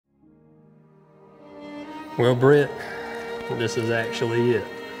Well, Britt, this is actually it.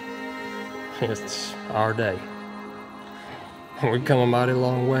 It's our day. We've come a mighty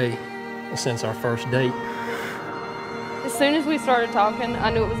long way since our first date. As soon as we started talking,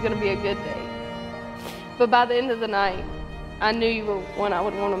 I knew it was going to be a good date. But by the end of the night, I knew you were one I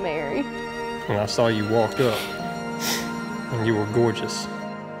would want to marry. When I saw you walk up, and you were gorgeous.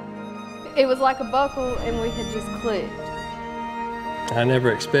 It was like a buckle, and we had just clicked. I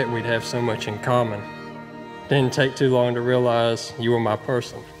never expect we'd have so much in common. Didn't take too long to realize you were my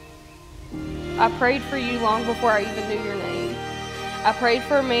person. I prayed for you long before I even knew your name. I prayed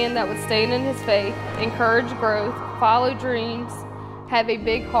for a man that would stand in his faith, encourage growth, follow dreams, have a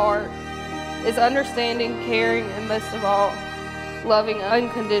big heart, is understanding, caring, and most of all, loving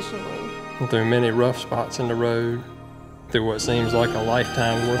unconditionally. Through many rough spots in the road, through what seems like a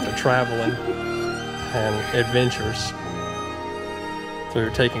lifetime worth of traveling and adventures,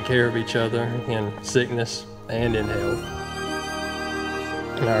 through taking care of each other in sickness and in health,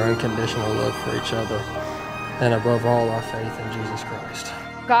 and our unconditional love for each other, and above all, our faith in Jesus Christ.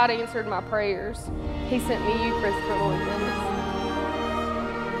 God answered my prayers. He sent me you, Christopher Lloyd Dennis.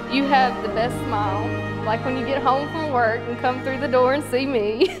 You have the best smile, like when you get home from work and come through the door and see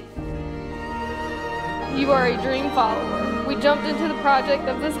me. You are a dream follower. We jumped into the project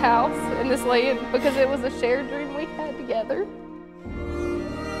of this house and this land because it was a shared dream we had together.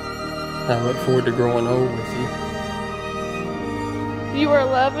 I look forward to growing old with you. You are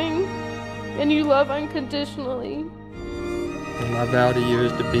loving and you love unconditionally. And my vow to you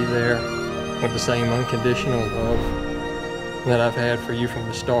is to be there with the same unconditional love that I've had for you from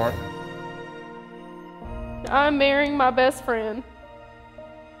the start. I'm marrying my best friend.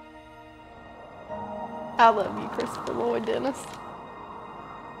 I love you, Christopher Lloyd Dennis.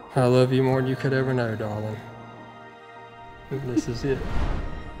 I love you more than you could ever know, darling. This is it.